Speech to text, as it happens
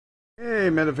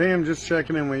Hey, MetaFam, just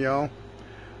checking in with y'all.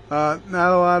 Not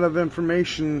a lot of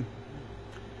information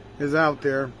is out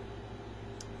there.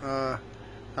 I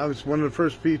was one of the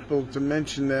first people to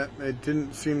mention that it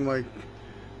didn't seem like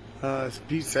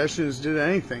Pete Sessions did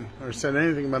anything or said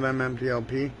anything about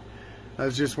MMTLP. I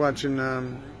was just watching,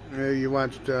 you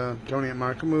watched Tony at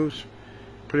Market Moves,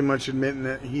 pretty much admitting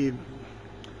that he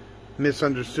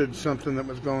misunderstood something that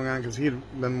was going on because he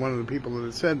had been one of the people that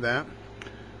had said that.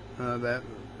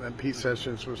 That Pete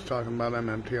Sessions was talking about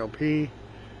MMTLP.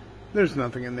 There's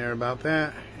nothing in there about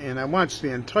that. And I watched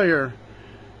the entire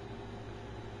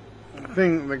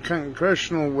thing, the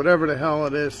congressional, whatever the hell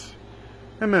it is.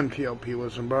 MMTLP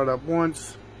wasn't brought up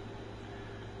once.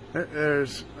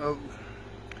 There's a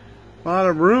lot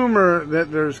of rumor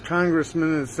that there's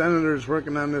congressmen and senators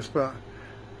working on this, but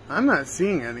I'm not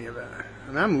seeing any of that.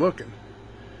 And I'm looking.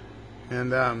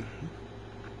 And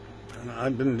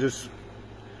I've been just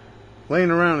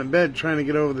laying around in bed trying to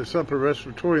get over this upper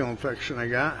respiratory infection I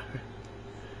got.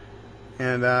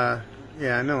 And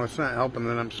yeah, I know it's not helping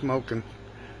that I'm smoking,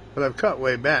 but I've cut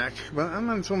way back. But I'm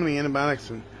on so many antibiotics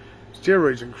and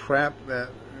steroids and crap that,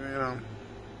 you know,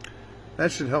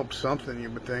 that should help something, you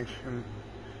would think. And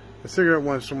a cigarette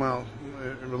once in a while,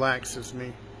 it relaxes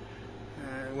me.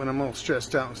 When I'm all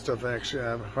stressed out and stuff, I actually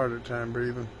have a harder time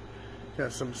breathing.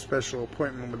 Got some special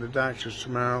appointment with the doctors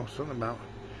tomorrow, something about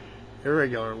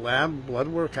irregular lab blood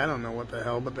work. I don't know what the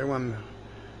hell, but they wanted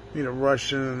me to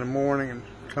rush in the morning and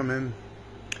come in.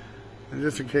 And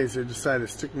just in case they decide to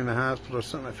stick me in the hospital or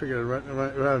something, I figured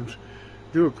I'd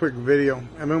do a quick video.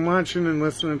 I've been watching and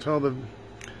listening to all the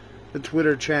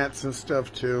Twitter chats and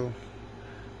stuff too.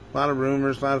 A lot of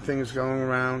rumors, a lot of things going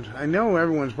around. I know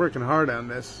everyone's working hard on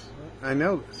this. I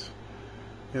know this.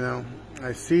 You know,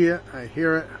 I see it, I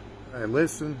hear it, I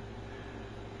listen.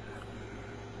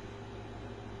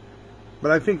 But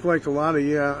I think, like a lot of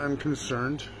you, I'm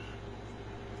concerned.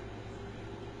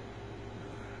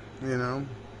 You know,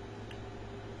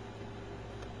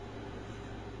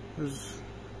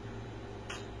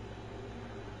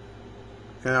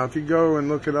 if you go and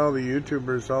look at all the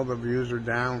YouTubers, all the views are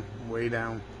down, way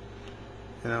down.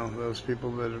 You know, those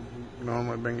people that have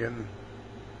normally been getting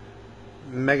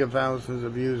mega thousands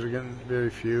of views are getting very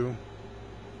few.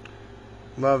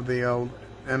 Love the old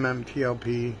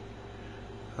MMTLP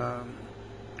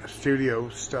studio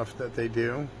stuff that they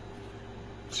do.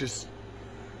 It's just,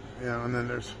 you know, and then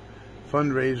there's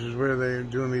fundraisers where they're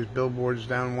doing these billboards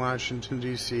down Washington,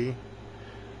 D.C.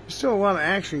 There's still a lot of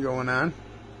action going on.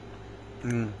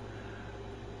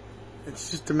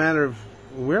 It's just a matter of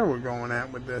where we're going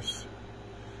at with this.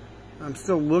 I'm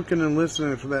still looking and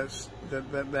listening for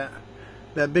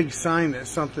that big sign that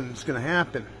something's going to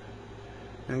happen,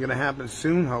 and going to happen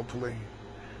soon, hopefully.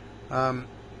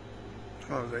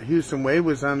 Houston Wade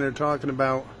was on there talking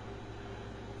about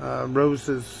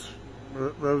Rosa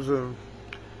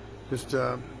just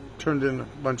turned in a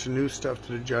bunch of new stuff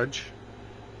to the judge,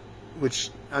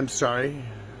 which I'm sorry.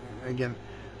 Again,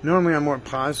 normally I'm more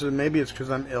positive. Maybe it's because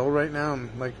I'm ill right now.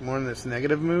 I'm like more in this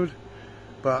negative mood,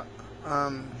 but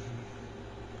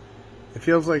it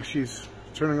feels like she's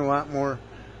turning a lot more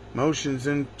motions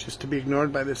in just to be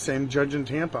ignored by the same judge in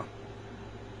Tampa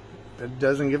that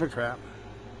doesn't give a crap.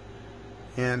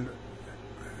 And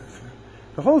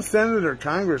the whole senator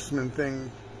congressman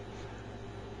thing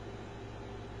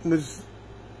was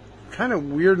kind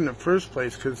of weird in the first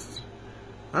place, because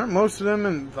aren't most of them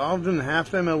involved in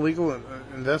half them illegal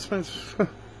investments?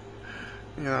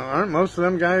 You know, aren't most of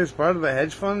them guys part of the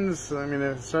hedge funds? I mean,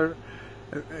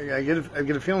 I get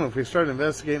a feeling if we start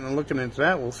investigating and looking into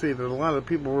that, we'll see that a lot of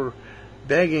people were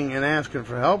begging and asking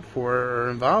for help for or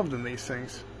involved in these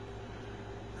things.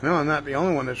 No, I'm not the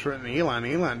only one that's written Elon.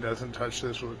 Elon doesn't touch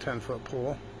this with a 10-foot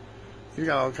pole. He's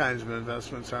got all kinds of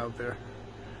investments out there.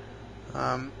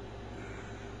 I've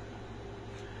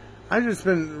just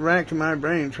been racking my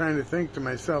brain trying to think to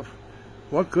myself,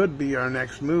 what could be our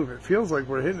next move? It feels like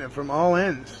we're hitting it from all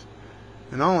ends,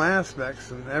 in all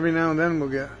aspects, and every now and then we'll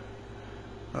get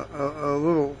a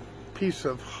little piece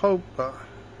of hope.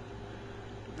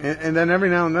 And then every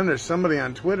now and then there's somebody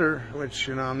on Twitter, which,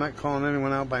 you know, I'm not calling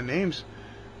anyone out by names,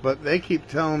 but they keep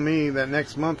telling me that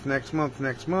next month,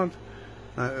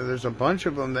 there's a bunch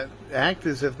of them that act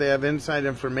as if they have inside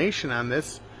information on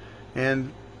this,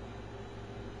 and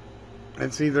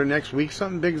it's either next week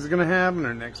something big is going to happen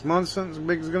or next month something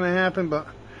big is going to happen. But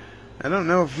I don't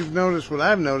know if you've noticed what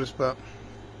I've noticed, but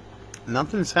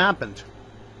nothing's happened.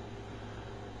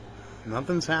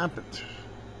 Nothing's happened.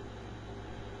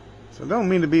 So I don't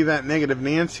mean to be that negative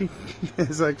Nancy,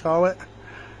 as I call it.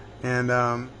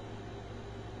 And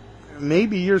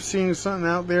maybe you're seeing something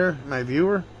out there, my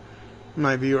viewer,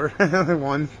 my viewer.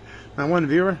 My one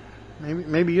viewer.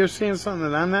 Maybe you're seeing something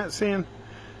that I'm not seeing.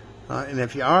 And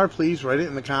if you are, please write it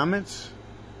in the comments.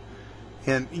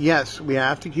 And yes, we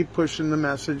have to keep pushing the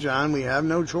message on. We have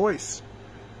no choice.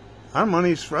 Our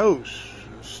money's froze,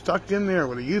 stuck in there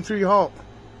with a U3 halt.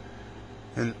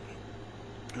 And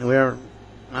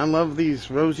I love these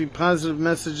rosy, positive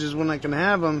messages when I can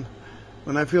have them.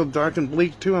 When I feel dark and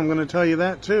bleak too, I'm going to tell you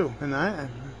that too. And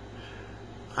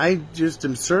I just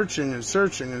am searching and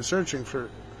searching and searching for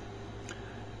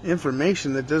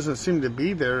information that doesn't seem to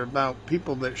be there about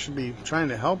people that should be trying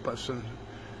to help us. And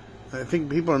I think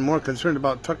people are more concerned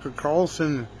about Tucker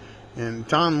Carlson and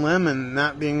Don Lemon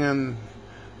not being on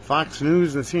Fox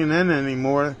News and CNN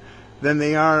anymore than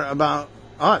they are about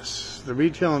us, the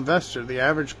retail investor, the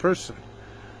average person.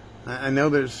 I know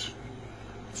there's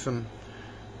some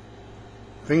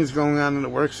things going on in the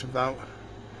works about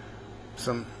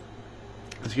some,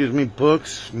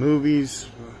 books, movies,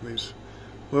 these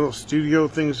little studio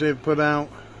things they've put out,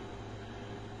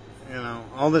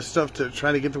 all this stuff to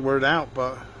try to get the word out.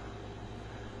 But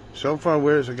so far,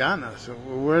 where's it gotten us?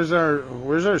 Where's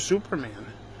our Superman?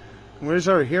 Where's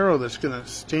our hero that's gonna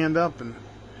stand up and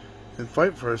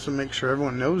fight for us and make sure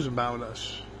everyone knows about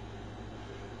us?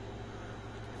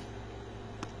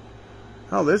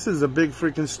 Oh, this is a big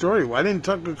freaking story. Why didn't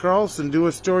Tucker Carlson do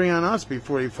a story on us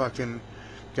before he fucking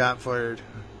got fired?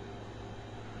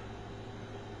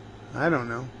 I don't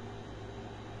know.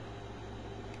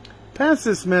 Pass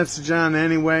this message on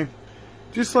anyway.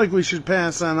 Just like we should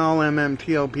pass on all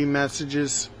MMTLP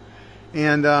messages.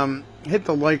 And hit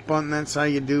the like button. That's how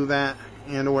you do that.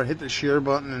 And or hit the share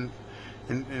button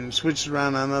and switch it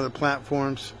around on other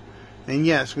platforms. And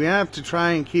yes, we have to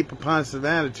try and keep a positive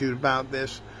attitude about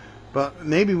this. But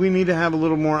maybe we need to have a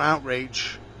little more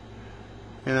outrage.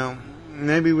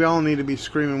 Maybe we all need to be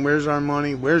screaming, where's our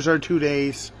money? Where's our 2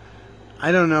 days?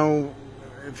 I don't know.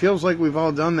 It feels like we've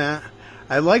all done that.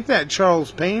 I like that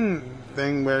Charles Payne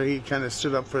thing where he kind of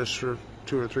stood up for us for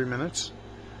 2 or 3 minutes.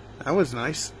 That was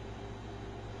nice.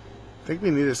 I think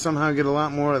we need to somehow get a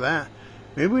lot more of that.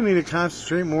 Maybe we need to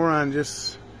concentrate more on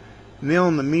just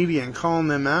nailing the media and calling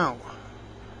them out.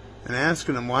 And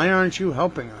asking them, why aren't you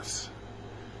helping us?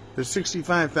 There's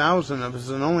 65,000 of us,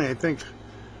 and only, I think,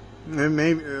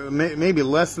 maybe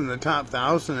less than the top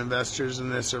 1,000 investors in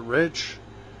this are rich.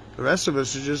 The rest of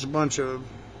us are just a bunch of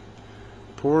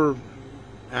poor,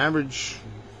 average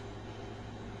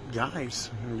guys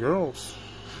and girls.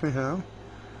 I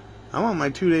want my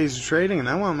 2 days of trading, and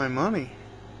I want my money.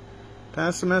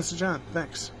 Pass the message on.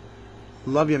 Thanks.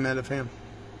 Love you, MetaFam.